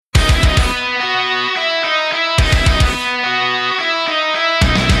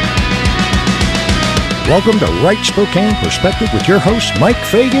Welcome to Right Spokane Perspective with your hosts, Mike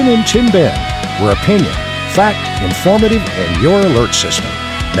Fagan and Tim Ben. We're opinion, fact, informative, and your alert system.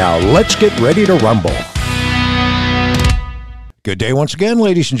 Now let's get ready to rumble. Good day once again,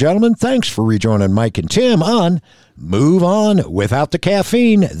 ladies and gentlemen. Thanks for rejoining Mike and Tim on Move On Without the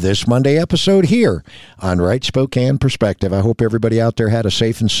Caffeine, this Monday episode here on Right Spokane Perspective. I hope everybody out there had a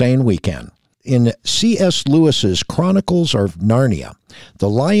safe and sane weekend. In C.S. Lewis's Chronicles of Narnia, The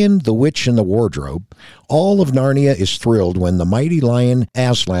Lion, the Witch, and the Wardrobe, all of Narnia is thrilled when the mighty lion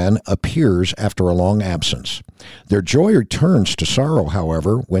Aslan appears after a long absence. Their joy returns to sorrow,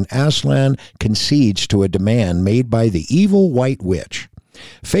 however, when Aslan concedes to a demand made by the evil White Witch.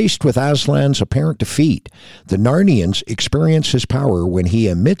 Faced with Aslan's apparent defeat, the Narnians experience his power when he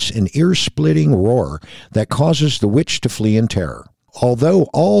emits an ear-splitting roar that causes the witch to flee in terror. Although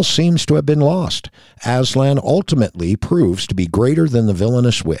all seems to have been lost, Aslan ultimately proves to be greater than the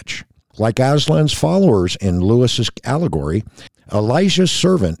villainous witch. Like Aslan's followers in Lewis's allegory, Elijah's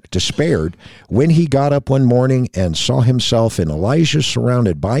servant despaired when he got up one morning and saw himself and Elijah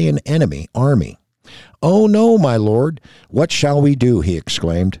surrounded by an enemy army. "Oh no, my lord, what shall we do?" he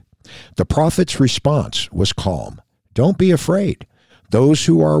exclaimed. The prophet's response was calm. "Don't be afraid. Those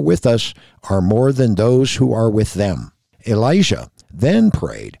who are with us are more than those who are with them." Elijah then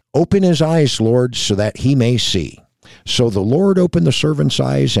prayed, "Open his eyes, Lord, so that he may see." So the Lord opened the servant's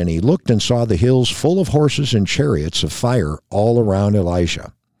eyes, and he looked and saw the hills full of horses and chariots of fire all around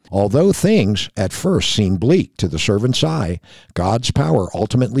Elijah. Although things at first seemed bleak to the servant's eye, God's power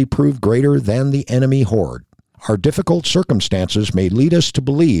ultimately proved greater than the enemy horde. Our difficult circumstances may lead us to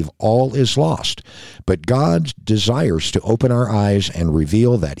believe all is lost, but God desires to open our eyes and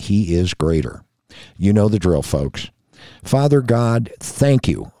reveal that he is greater. You know the drill, folks. Father God, thank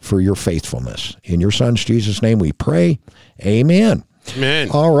you for your faithfulness. In your Son's Jesus' name we pray. Amen. Amen.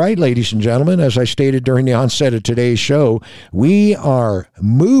 All right, ladies and gentlemen, as I stated during the onset of today's show, we are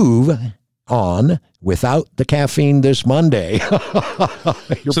move on without the caffeine this Monday.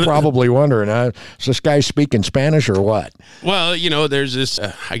 You're probably wondering, is this guy speaking Spanish or what? Well, you know, there's this,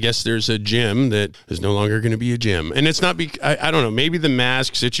 I guess there's a gym that is no longer going to be a gym. And it's not, I don't know, maybe the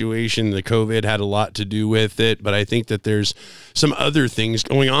mask situation, the COVID had a lot to do with it, but I think that there's some other things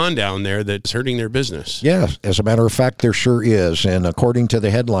going on down there that's hurting their business. Yeah, as a matter of fact, there sure is. And according to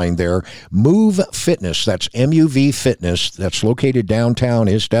the headline there, Move Fitness, that's MUV Fitness, that's located downtown,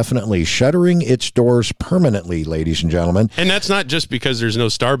 is definitely shuttering its doors permanently, ladies and gentlemen. And that's not just because there's no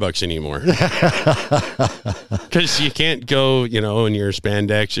Starbucks anymore. Because you can't go, you know, in your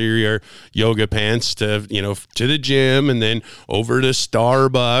spandex or your yoga pants to, you know, to the gym and then over to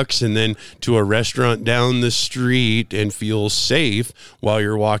Starbucks and then to a restaurant down the street and feel safe while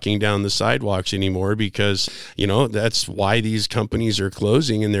you're walking down the sidewalks anymore, because, you know, that's why these companies are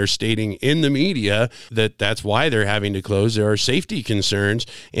closing, and they're stating in the media that that's why they're having to close. There are safety concerns,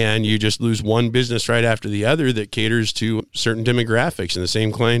 and you just lose one business right after the other that caters to certain demographics and the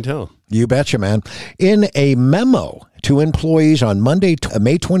same clientele. You betcha, man. In a memo to employees on Monday,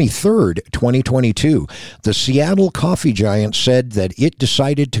 May 23rd, 2022, the Seattle coffee giant said that it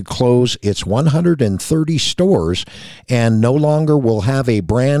decided to close its 130 stores and no longer will have a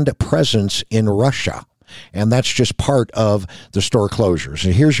brand presence in Russia. And that's just part of the store closures.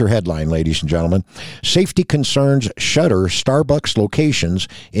 And here's your headline, ladies and gentlemen. Safety concerns shutter Starbucks locations,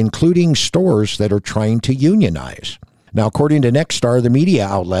 including stores that are trying to unionize. Now, according to Nexstar, the media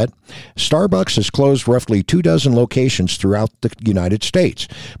outlet, Starbucks has closed roughly 24 locations throughout the United States,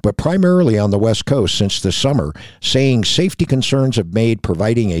 but primarily on the West Coast since the summer, saying safety concerns have made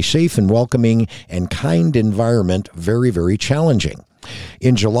providing a safe and welcoming and kind environment very, very challenging.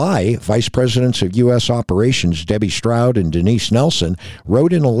 In July, Vice Presidents of U.S. Operations Debbie Stroud and Denise Nelson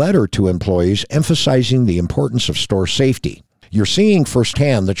wrote in a letter to employees emphasizing the importance of store safety. You're seeing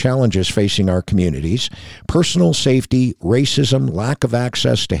firsthand the challenges facing our communities: personal safety, racism, lack of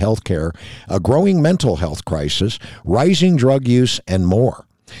access to health care, a growing mental health crisis, rising drug use, and more.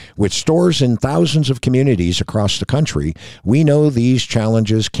 With stores in thousands of communities across the country, we know these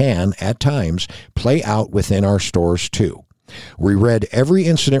challenges can, at times, play out within our stores too. We read every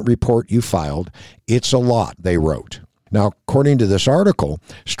incident report you filed. It's a lot, they wrote. Now, according to this article,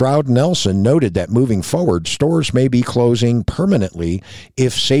 Stroud and Nelson noted that moving forward, stores may be closing permanently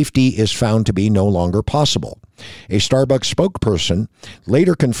if safety is found to be no longer possible. A Starbucks spokesperson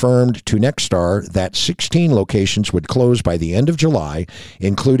later confirmed to Nexstar that 16 locations would close by the end of July,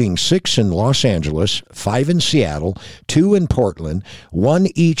 including 6 in Los Angeles, 5 in Seattle, 2 in Portland, 1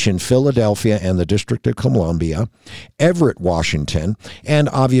 each in Philadelphia and the District of Columbia, Everett, Washington, and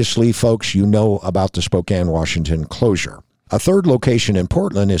obviously, folks, you know about the Spokane, Washington closure. A third location in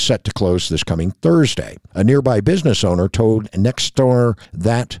Portland is set to close this coming Thursday. A nearby business owner told Nextdoor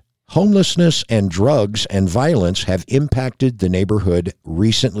that homelessness and drugs and violence have impacted the neighborhood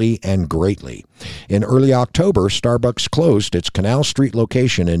recently and greatly. In early October, Starbucks closed its Canal Street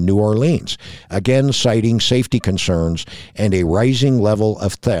location in New Orleans, again citing safety concerns and a rising level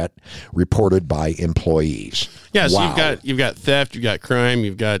of threat reported by employees. Yeah, so Wow. you've got theft, you've got crime,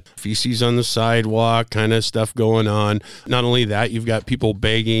 you've got feces on the sidewalk kind of stuff going on. Not only that, you've got people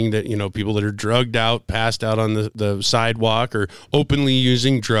begging that, people that are drugged out, passed out on the sidewalk or openly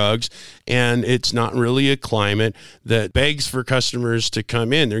using drugs. And it's not really a climate that begs for customers to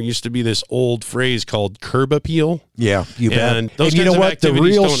come in. There used to be this old phrase called curb appeal. Yeah, you bet. And those and you kinds know of what?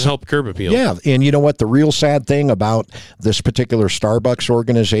 activities don't help curb appeal. Yeah, and you know what? The real sad thing about this particular Starbucks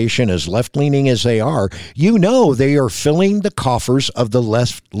organization, as left-leaning as they are, they are filling the coffers of the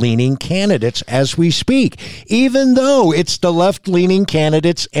left-leaning candidates as we speak, even though it's the left-leaning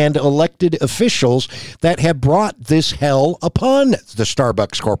candidates and elected officials that have brought this hell upon the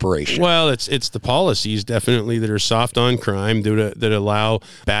Starbucks Corporation. Well, it's the policies definitely that are soft on crime that allow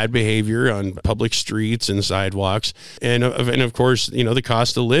bad behavior on public streets and sidewalks. And of course, the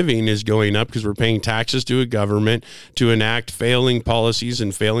cost of living is going up because we're paying taxes to a government to enact failing policies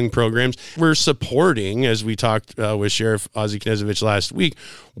and failing programs. We're supporting, as we talked with Sheriff Ozzie Knezovich last week,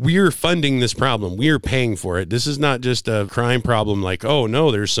 we're funding this problem. We are paying for it. This is not just a crime problem like, oh,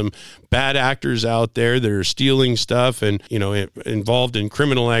 no, there's some bad actors out there that are stealing stuff and, involved in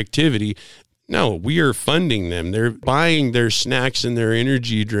criminal activity. No, we are funding them. They're buying their snacks and their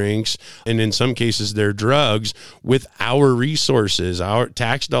energy drinks, and in some cases their drugs, with our resources, our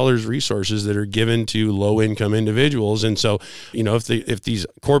tax dollars resources that are given to low-income individuals. And so, if these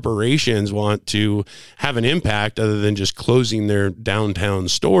corporations want to have an impact other than just closing their downtown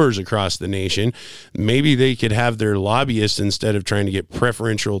stores across the nation, maybe they could have their lobbyists, instead of trying to get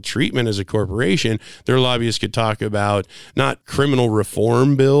preferential treatment as a corporation, their lobbyists could talk about not criminal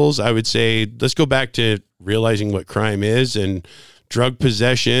reform bills. I would say, let's go back to realizing what crime is, and drug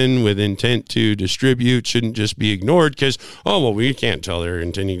possession with intent to distribute shouldn't just be ignored because, we can't tell they're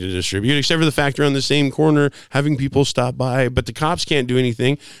intending to distribute, except for the fact they're on the same corner having people stop by. But the cops can't do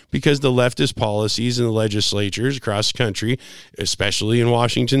anything because the leftist policies in the legislatures across the country, especially in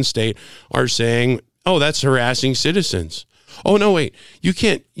Washington state, are saying, that's harassing citizens. Oh, no, wait, you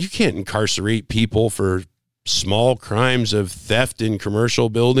can't incarcerate people for small crimes of theft in commercial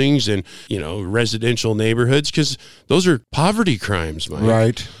buildings and, residential neighborhoods, because those are poverty crimes, Mike.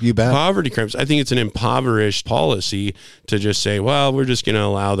 Right, you bet. Poverty crimes. I think it's an impoverished policy to just say, well, we're just going to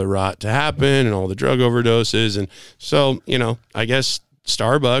allow the rot to happen and all the drug overdoses. And so, I guess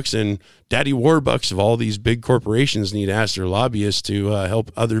Starbucks and Daddy Warbucks of all these big corporations need to ask their lobbyists to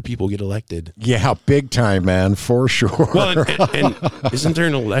help other people get elected. Yeah, big time, man, for sure. Well, and isn't there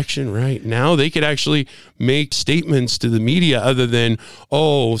an election right now? They could actually make statements to the media other than,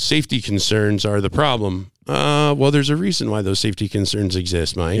 safety concerns are the problem. There's a reason why those safety concerns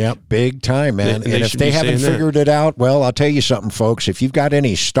exist, Mike. Yeah, big time, man. And if they haven't figured it out, well, I'll tell you something, folks. If you've got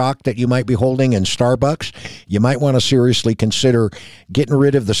any stock that you might be holding in Starbucks, you might want to seriously consider getting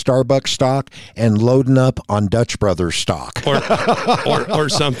rid of the Starbucks stock and loading up on Dutch Brothers stock. Or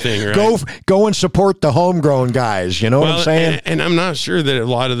something, right? Go and support the homegrown guys, you know what I'm saying? And I'm not sure that a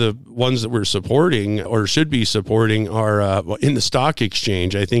lot of the ones that we're supporting or should be supporting are in the stock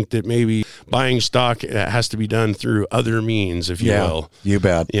exchange. I think that maybe buying stock has to be done through other means, if you will. You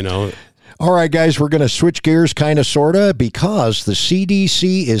bet. All right, guys, we're going to switch gears kind of, sort of, because the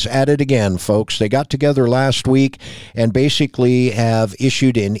CDC is at it again, folks. They got together last week and basically have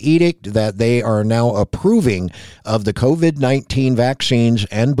issued an edict that they are now approving of the COVID-19 vaccines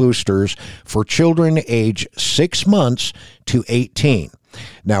and boosters for children age 6 months to 18.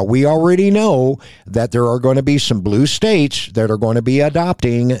 Now, we already know that there are going to be some blue states that are going to be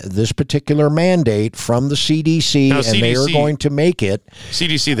adopting this particular mandate from the CDC, now, and they are going to make it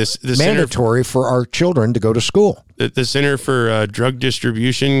CDC, mandatory for our children to go to school. The Center for Drug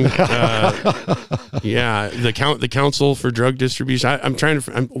Distribution, the Council for Drug Distribution. I'm trying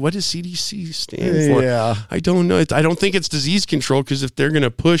to. what does CDC stand for? Yeah, I don't know. I don't think it's disease control, because if they're going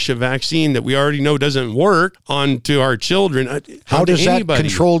to push a vaccine that we already know doesn't work onto our children, how does that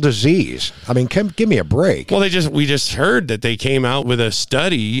control disease. I mean, give me a break. Well, we just heard that they came out with a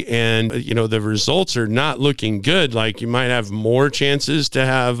study, and the results are not looking good. Like, you might have more chances to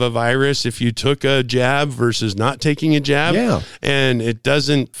have a virus if you took a jab versus not taking a jab. Yeah. And it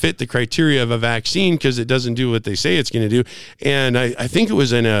doesn't fit the criteria of a vaccine because it doesn't do what they say it's going to do. And I think it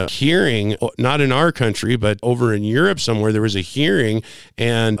was in a hearing, not in our country, but over in Europe somewhere, there was a hearing,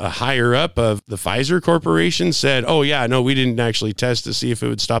 and a higher up of the Pfizer Corporation said, oh, yeah, no, we didn't actually test to see if it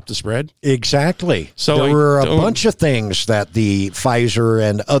would stop the spread. Exactly. So there were a bunch of things that the Pfizer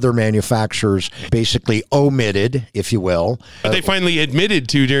and other manufacturers basically omitted, if you will. But they finally admitted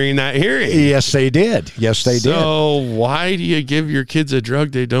to during that hearing. Yes, they did. Yes, they did. So why do you give your kids a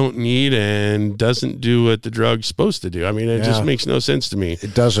drug they don't need and doesn't do what the drug's supposed to do? I mean, it just makes no sense to me.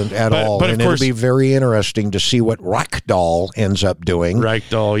 It doesn't at all. But and of course, it'll be very interesting to see what Reichdal ends up doing.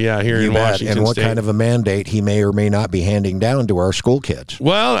 Reichdal, yeah, here in Washington and what State. kind of a mandate he may or may not be handing down to our school kids.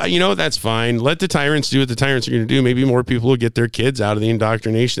 Well, that's fine. Let the tyrants do what the tyrants are going to do. Maybe more people will get their kids out of the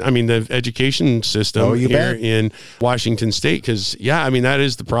the education system here in Washington State. Because, that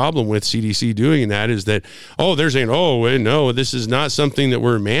is the problem with CDC doing that, is that, they're saying, no, this is not something that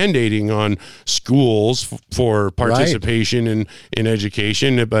we're mandating on schools for participation in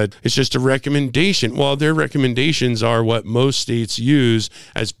education, but it's just a recommendation. Well, their recommendations are what most states use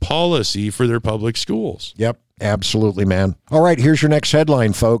as policy for their public schools. Yep. Absolutely, man. All right, here's your next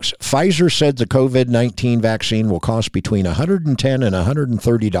headline, folks. Pfizer said the COVID-19 vaccine will cost between $110 and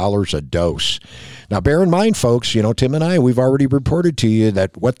 $130 a dose. Now, bear in mind, folks, Tim and I, we've already reported to you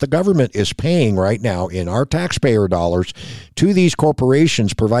that what the government is paying right now in our taxpayer dollars to these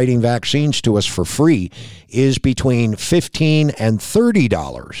corporations providing vaccines to us for free is between $15 and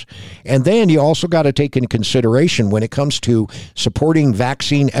 $30. And then you also got to take into consideration when it comes to supporting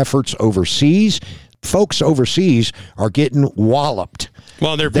vaccine efforts overseas, folks overseas are getting walloped.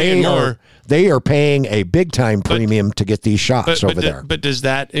 Well, they're paying more. They are paying a big-time premium to get these shots over there. But does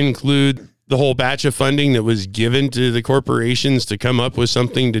that include the whole batch of funding that was given to the corporations to come up with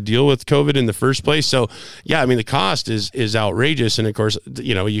something to deal with COVID in the first place? So, the cost is outrageous. And of course,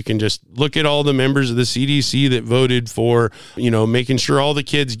 you can just look at all the members of the CDC that voted for, making sure all the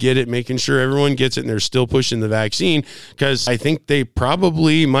kids get it, making sure everyone gets it, and they're still pushing the vaccine, because I think they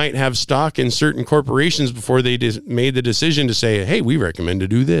probably might have stock in certain corporations before they made the decision to say, hey, we recommend to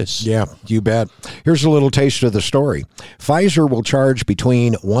do this. Yeah, you bet. Here's a little taste of the story. Pfizer will charge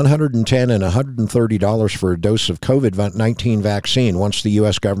between $110 and $130 for a dose of COVID-19 vaccine once the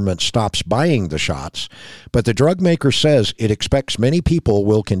U.S. government stops buying the shots. But the drug maker says it expects many people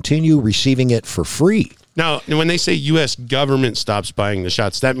will continue receiving it for free. Now, when they say U.S. government stops buying the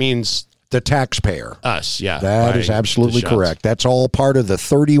shots, that means the taxpayer. Us, yeah. That is absolutely correct. That's all part of the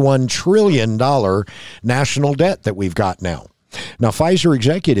 $31 trillion national debt that we've got now. Now, Pfizer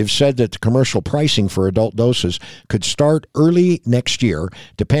executives said that the commercial pricing for adult doses could start early next year,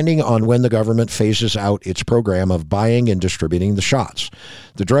 depending on when the government phases out its program of buying and distributing the shots.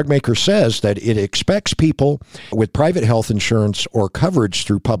 The drug maker says that it expects people with private health insurance or coverage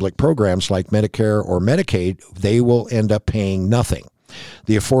through public programs like Medicare or Medicaid, they will end up paying nothing.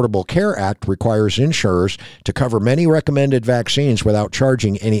 The Affordable Care Act requires insurers to cover many recommended vaccines without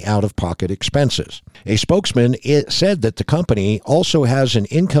charging any out-of-pocket expenses. A spokesman said that the company also has an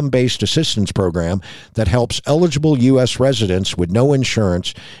income-based assistance program that helps eligible U.S. residents with no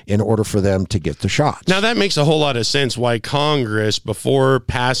insurance in order for them to get the shots. Now, that makes a whole lot of sense why Congress, before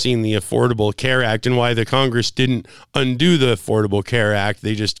passing the Affordable Care Act, and why the Congress didn't undo the Affordable Care Act,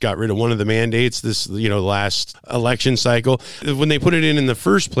 they just got rid of one of the mandates this last election cycle. When they put it in the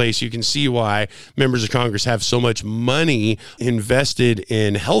first place, you can see why members of Congress have so much money invested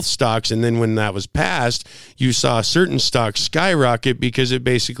in health stocks. And then when that was passed, you saw certain stocks skyrocket because it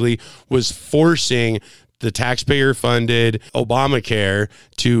basically was forcing the taxpayer-funded Obamacare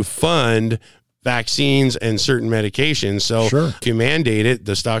to fund vaccines and certain medications. So if you mandate it,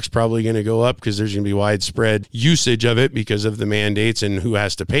 the stock's probably going to go up because there's going to be widespread usage of it because of the mandates and who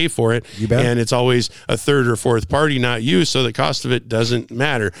has to pay for it. You bet. And it's always a third or fourth party, not you. So the cost of it doesn't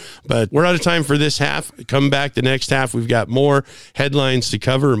matter. But we're out of time for this half. Come back the next half. We've got more headlines to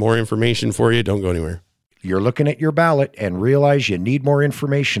cover, more information for you. Don't go anywhere. You're looking at your ballot and realize you need more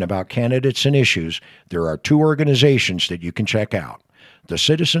information about candidates and issues. There are two organizations that you can check out. The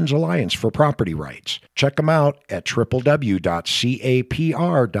Citizens Alliance for Property Rights. Check them out at www.capr.us.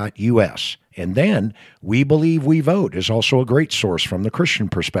 And then, We Believe We Vote is also a great source from the Christian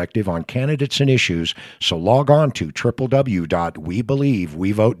perspective on candidates and issues, so log on to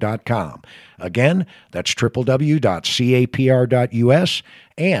www.webelievewevote.com. Again, that's www.capr.us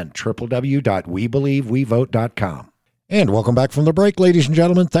and www.webelievewevote.com. And welcome back from the break, ladies and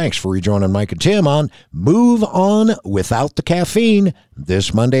gentlemen. Thanks for rejoining Mike and Tim on Move On Without the Caffeine,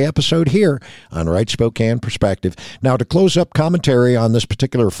 this Monday episode here on Right Spokane Perspective. Now, to close up commentary on this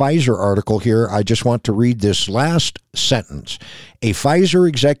particular Pfizer article here, I just want to read this last sentence. A Pfizer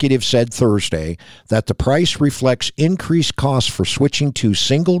executive said Thursday that the price reflects increased costs for switching to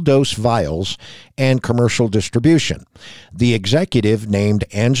single-dose vials and commercial distribution. The executive, named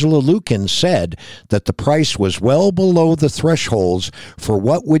Angela Lukin, said that the price was well below the thresholds for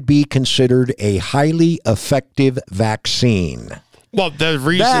what would be considered a highly effective vaccine. Well, the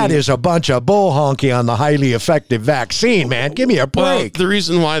reason that is a bunch of bull honky on the highly effective vaccine, man. Give me a break. Well, the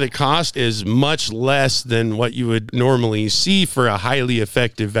reason why the cost is much less than what you would normally see for a highly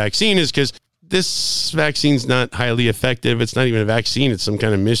effective vaccine is because this vaccine's not highly effective. It's not even a vaccine. It's some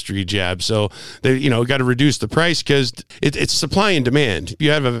kind of mystery jab. So they, got to reduce the price because it's supply and demand. If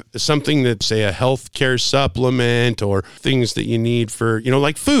you have something that's, say, a healthcare supplement or things that you need for,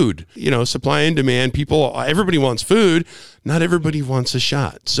 like food, supply and demand. Everybody wants food. Not everybody wants a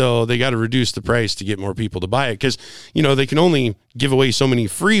shot. So they got to reduce the price to get more people to buy it because, they can only give away so many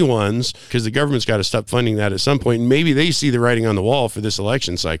free ones because the government's got to stop funding that at some point. And maybe they see the writing on the wall for this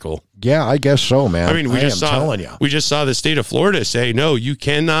election cycle. Yeah, I guess so, man. I mean, we just saw the state of Florida say, no, you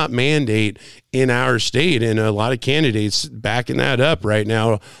cannot mandate in our state. And a lot of candidates backing that up right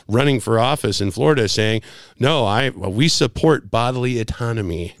now, running for office in Florida, saying, no, we support bodily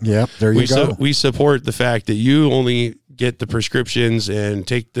autonomy. Yep, there you go. We support the fact that you only get the prescriptions and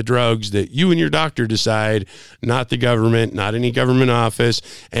take the drugs that you and your doctor decide, not the government, not any government office.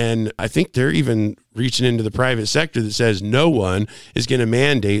 And I think they're even reaching into the private sector that says no one is going to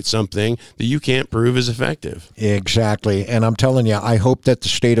mandate something that you can't prove is effective. Exactly. And I'm telling you, I hope that the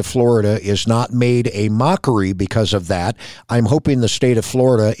state of Florida is not made a mockery because of that. I'm hoping the state of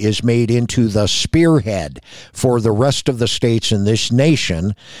Florida is made into the spearhead for the rest of the states in this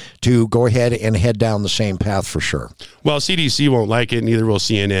nation to go ahead and head down the same path for sure. Well, CDC won't like it, neither will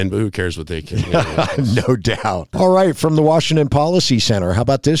CNN, but who cares what they can. No doubt. All right, from the Washington Policy Center, how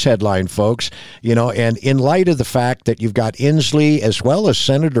about this headline, folks? And in light of the fact that you've got Inslee as well as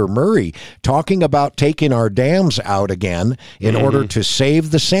Senator Murray talking about taking our dams out again in order to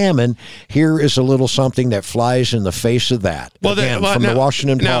save the salmon, here is a little something that flies in the face of that. From the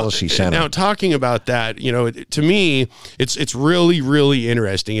Washington Policy Center. Now, talking about that, to me, it's really, really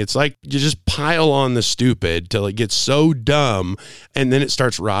interesting. It's like you just pile on the stupid till it gets so dumb, and then it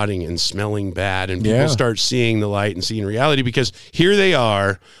starts rotting and smelling bad, and people start seeing the light and seeing reality, because here they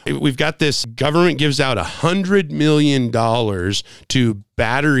are. We've got this government gives out $100 million to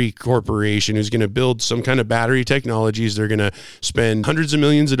Battery Corporation, who's going to build some kind of battery technologies. They're going to spend hundreds of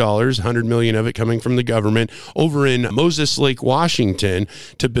millions of dollars, 100 million of it coming from the government, over in Moses Lake, Washington,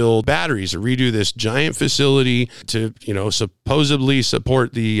 to build batteries, to redo this giant facility to, supposedly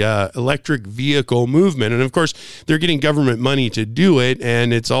support the electric vehicle movement. And of course, they're getting government money to do it.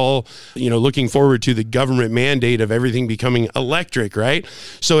 And it's all, looking forward to the government mandate of everything becoming electric, right?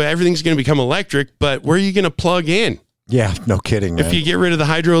 So everything's going to become electric, but where are you going to plug in? Yeah, no kidding, man. If you get rid of the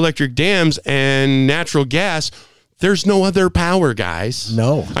hydroelectric dams and natural gas, there's no other power, guys.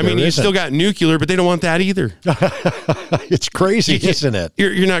 No, I mean, you still got nuclear, but they don't want that either. It's crazy, isn't it?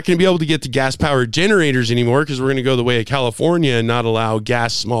 You're not going to be able to get the gas-powered generators anymore because we're going to go the way of California and not allow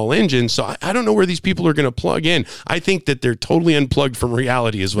gas small engines. So I don't know where these people are going to plug in. I think that they're totally unplugged from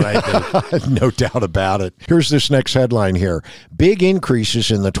reality is what I think. No doubt about it. Here's this next headline here. Big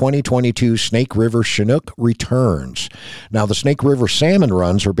increases in the 2022 Snake River Chinook returns. Now, the Snake River salmon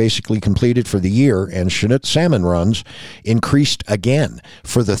runs are basically completed for the year, and Chinook salmon runs increased again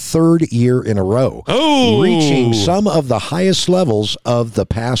for the third year in a row, reaching some of the highest levels of the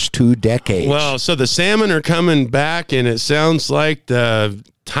past 2 decades. Well, so the salmon are coming back, and it sounds like the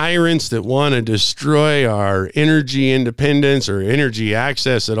tyrants that want to destroy our energy independence or energy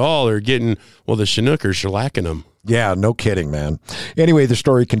access at all are getting, the Chinook are shellacking them. Yeah, no kidding, man. Anyway, the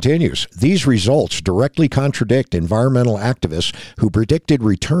story continues. These results directly contradict environmental activists who predicted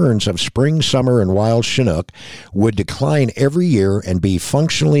returns of spring, summer, and wild Chinook would decline every year and be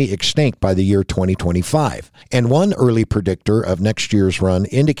functionally extinct by the year 2025. And one early predictor of next year's run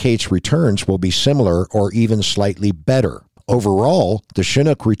indicates returns will be similar or even slightly better. Overall, the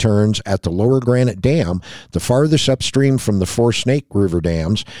Chinook returns at the Lower Granite Dam, the farthest upstream from the 4 Snake River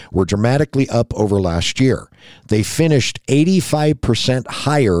dams, were dramatically up over last year. They finished 85%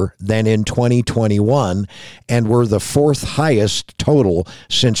 higher than in 2021 and were the 4th highest total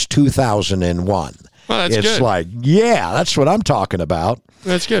since 2001. Well, that's it's good. like, yeah, that's what I'm talking about.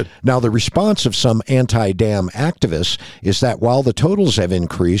 That's good. Now, the response of some anti-dam activists is that while the totals have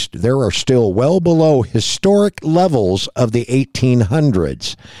increased, there are still well below historic levels of the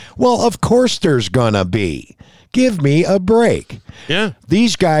 1800s. Well, of course there's gonna be. Give me a break. Yeah.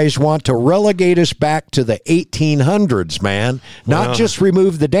 These guys want to relegate us back to the 1800s, man. Not Well, just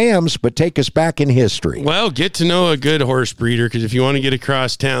remove the dams, but take us back in history. Well, get to know a good horse breeder, because if you want to get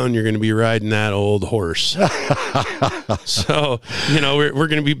across town, you're going to be riding that old horse. So, we're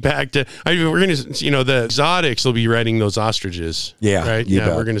going to be back to, we're going to, the exotics will be riding those ostriches. Yeah, Right? you Yeah,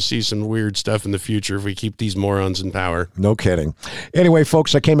 bet. we're going to see some weird stuff in the future if we keep these morons in power. No kidding. Anyway,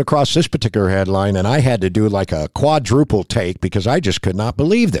 folks, I came across this particular headline, and I had to do like a quadruple take because I just could not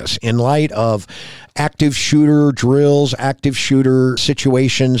believe this. In light of active shooter drills, active shooter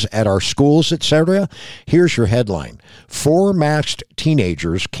situations at our schools, etc., here's your headline. 4 masked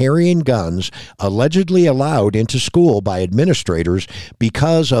teenagers carrying guns allegedly allowed into school by administrators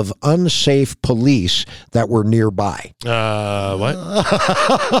because of unsafe police that were nearby. What?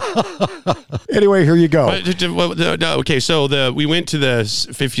 Anyway, here you go. Okay, so we went to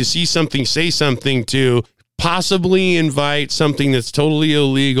the, if you see something, say something, to possibly invite something that's totally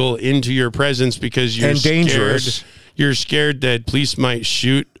illegal into your presence because you're And dangerous. scared. You're scared that police might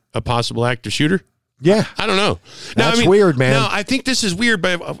shoot a possible active shooter. Yeah. I don't know. That's weird, man. No, I think this is weird,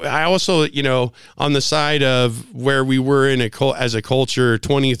 but I also, on the side of where we were as a culture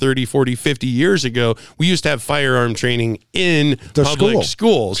 20, 30, 40, 50 years ago, we used to have firearm training in The public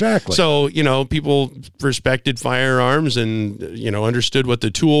schools. Exactly. So, people respected firearms and, understood what the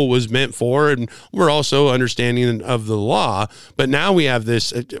tool was meant for, and we're also understanding of the law. But now we have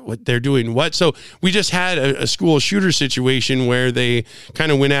this, what they're doing what? So we just had a school shooter situation where they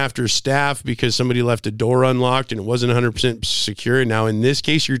kind of went after staff because somebody left a door unlocked and it wasn't 100% secure. Now, in this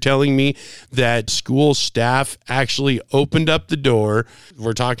case, you're telling me that school staff actually opened up the door.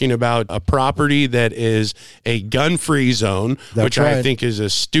 We're talking about a property that is a gun-free zone, which right. I think is a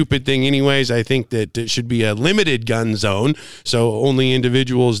stupid thing anyways. I think that it should be a limited gun zone, so only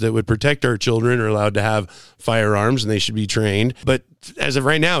individuals that would protect our children are allowed to have firearms, and they should be trained. But as of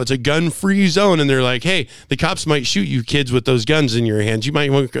right now, it's a gun-free zone, and they're like, hey, the cops might shoot you kids with those guns in your hands. You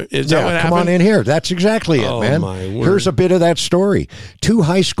might want to, is that what come happened? on in here. That's exactly it, Oh, man. my word. Here's a bit of that story. 2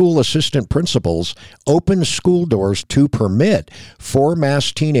 high school assistant principals opened school doors to permit 4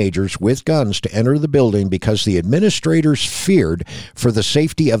 masked teenagers with guns to enter the building because the administrators feared for the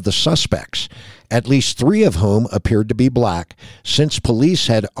safety of the suspects, at least 3 of whom appeared to be black, since police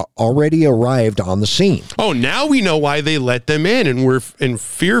had already arrived on the scene. Oh, now we know why they let them in, and we're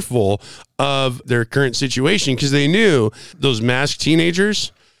fearful of their current situation because they knew those masked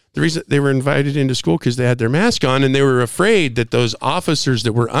teenagers. The reason they were invited into school because they had their mask on, and they were afraid that those officers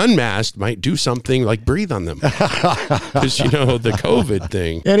that were unmasked might do something like breathe on them because, the COVID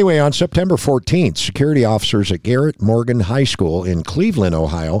thing. Anyway, on September 14th, security officers at Garrett Morgan High School in Cleveland,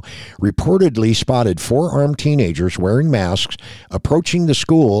 Ohio, reportedly spotted 4 armed teenagers wearing masks approaching the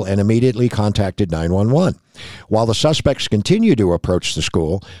school and immediately contacted 911. While the suspects continued to approach the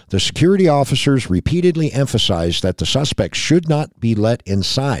school, the security officers repeatedly emphasized that the suspects should not be let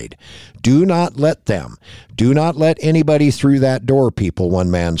inside. Do not let them. Do not let anybody through that door, people, one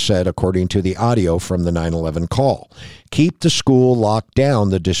man said, according to the audio from the 911 call. Keep the school locked down,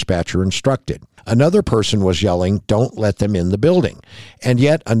 the dispatcher instructed. Another person was yelling, don't let them in the building. And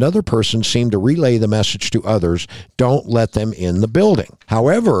yet another person seemed to relay the message to others, don't let them in the building.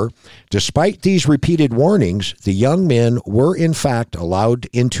 However, despite these repeated warnings, the young men were in fact allowed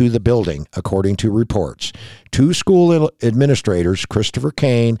into the building, according to reports. 2 school administrators, Christopher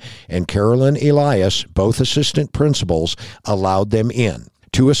Kane and Carolyn Elias, both assistant principals, allowed them in.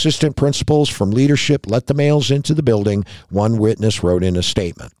 2 assistant principals from leadership let the males into the building, one witness wrote in a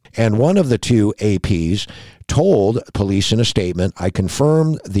statement. And one of the 2 APs told police in a statement, I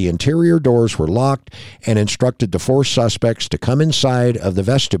confirmed the interior doors were locked and instructed the 4 suspects to come inside of the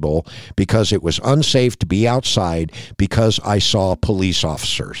vestibule because it was unsafe to be outside because I saw police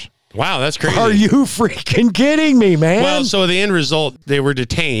officers. Wow, that's crazy. Are you freaking kidding me, man? Well, so the end result, they were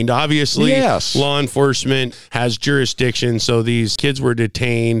detained. Obviously, Yes. Law enforcement has jurisdiction, so these kids were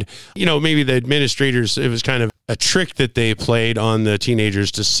detained. Maybe the administrators, it was kind of a trick that they played on the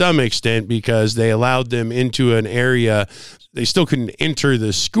teenagers to some extent because they allowed them into an area. They still couldn't enter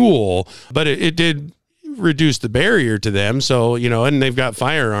the school, but it did reduce the barrier to them. So, and they've got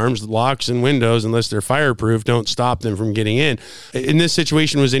firearms, locks and windows, unless they're fireproof, don't stop them from getting in. In this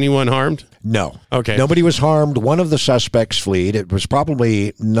situation, was anyone harmed? No. Okay. Nobody was harmed. One of the suspects fled. It was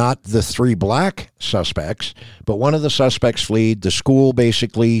probably not the 3 black suspects, but one of the suspects fled. The school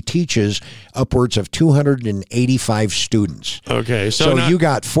basically teaches upwards of 285 students. Okay. So not, you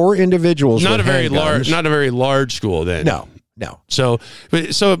got 4 individuals not with a very handguns. not a very large school then. No.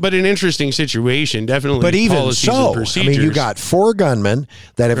 But an interesting situation, definitely. But even policies so, and procedures. you got 4 gunmen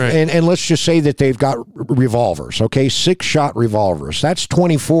that have, Right. and let's just say that they've got revolvers, okay, 6-shot revolvers. That's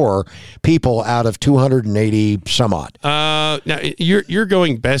 24 people out of 280 some odd. Now you're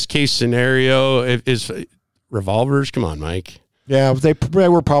going best case scenario is revolvers. Come on, Mike. Yeah, they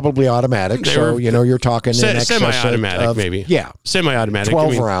were probably automatic, you're talking in excess semi-automatic, of, maybe. Yeah, Semi-automatic.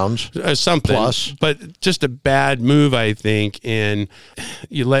 12 rounds. Something. Plus. But just a bad move, I think, and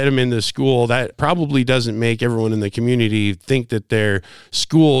you let them into school. That probably doesn't make everyone in the community think that their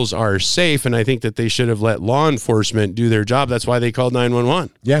schools are safe, and I think that they should have let law enforcement do their job. That's why they called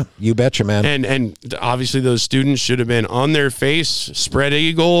 911. Yeah, you betcha, man. And obviously those students should have been on their face, spread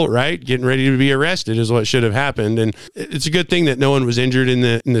eagle, right? Getting ready to be arrested is what should have happened. And it's a good thing that no one was injured in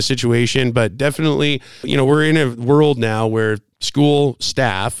the situation, but definitely, we're in a world now where school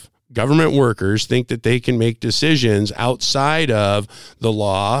staff, government workers think that they can make decisions outside of the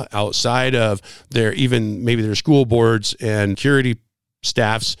law, outside of maybe their school boards and security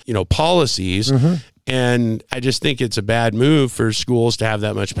staff's, policies. Mm-hmm. And I just think it's a bad move for schools to have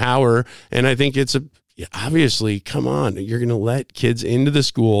that much power. And I think obviously, come on, you're going to let kids into the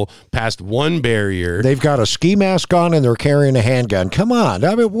school past one barrier. They've got a ski mask on and they're carrying a handgun. Come on.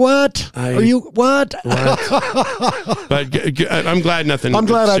 I mean, what? What? But I'm glad nothing. I'm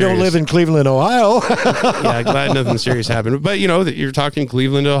glad serious. I don't live in Cleveland, Ohio. Yeah, glad nothing serious happened. But, you're talking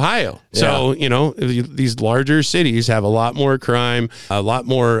Cleveland, Ohio. So, these larger cities have a lot more crime, a lot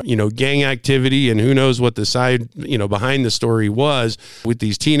more, gang activity, and who knows what the side, behind the story was with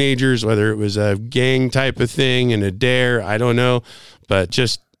these teenagers, whether it was a gang type of thing and a dare, I don't know, but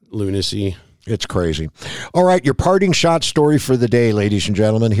just lunacy. It's crazy. All right, your parting shot story for the day, ladies and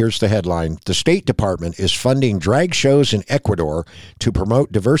gentlemen. Here's the headline. The State Department is funding drag shows in Ecuador to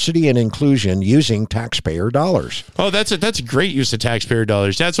promote diversity and inclusion using taxpayer dollars. Oh, that's a great use of taxpayer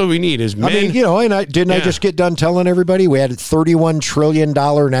dollars. That's what we need is men. I mean, I just get done telling everybody we had a $31 trillion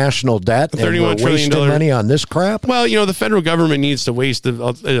national debt and we're wasting money on this crap? Well, the federal government needs to waste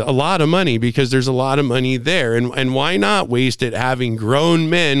a lot of money because there's a lot of money there. And why not waste it having grown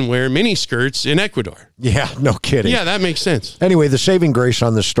men wear miniskirts in Ecuador? Yeah, no kidding. Yeah, that makes sense. Anyway, the saving grace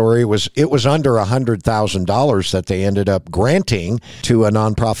on this story was under $100,000 that they ended up granting to a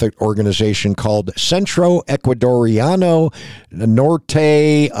nonprofit organization called Centro Ecuadoriano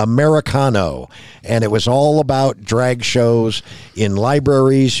Norte Americano. And it was all about drag shows in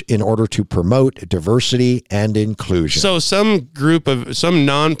libraries in order to promote diversity and inclusion. So some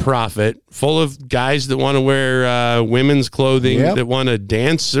nonprofit full of guys that want to wear women's clothing, that want to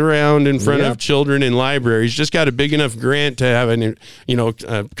dance around in front of children in libraries, just got a big enough grant to have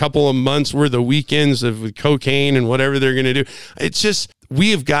a couple of months worth of weekends of cocaine and whatever they're going to do. It's just,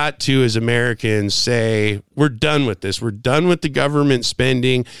 we have got to, as Americans, say, we're done with this. We're done with the government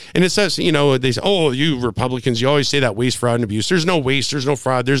spending. And it's us, they say, oh, you Republicans, you always say that waste, fraud, and abuse. There's no waste, there's no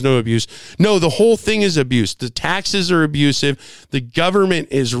fraud, there's no abuse. No, the whole thing is abuse. The taxes are abusive. The government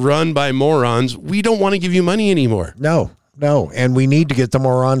is run by morons. We don't want to give you money anymore. No, and we need to get the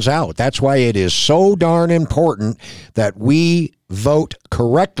morons out. That's why it is so darn important that we vote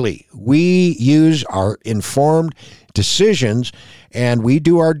correctly. We use our informed decisions and we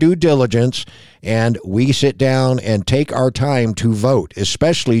do our due diligence and we sit down and take our time to vote,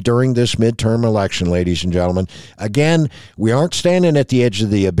 especially during this midterm election, ladies and gentlemen. Again, we aren't standing at the edge of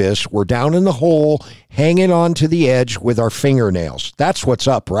the abyss. We're down in the hole, hanging on to the edge with our fingernails. That's what's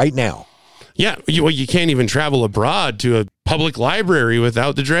up right now. Yeah, you can't even travel abroad to a public library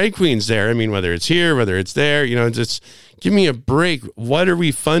without the drag queens there. I mean, whether it's here, whether it's there, just give me a break. What are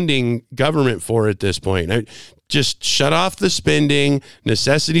we funding government for at this point? Just shut off the spending,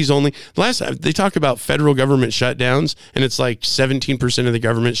 necessities only. Last time they talk about federal government shutdowns, and it's like 17% of the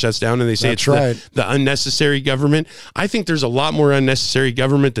government shuts down, and they say That's it's right. the unnecessary government. I think there's a lot more unnecessary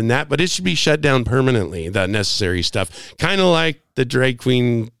government than that, but it should be shut down permanently, the unnecessary stuff. Kind of like the drag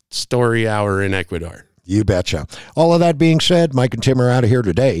queen story hour in Ecuador. You betcha. All of that being said, Mike and Tim are out of here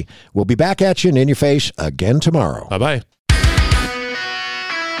today. We'll be back at you and in your face again tomorrow. Bye-bye.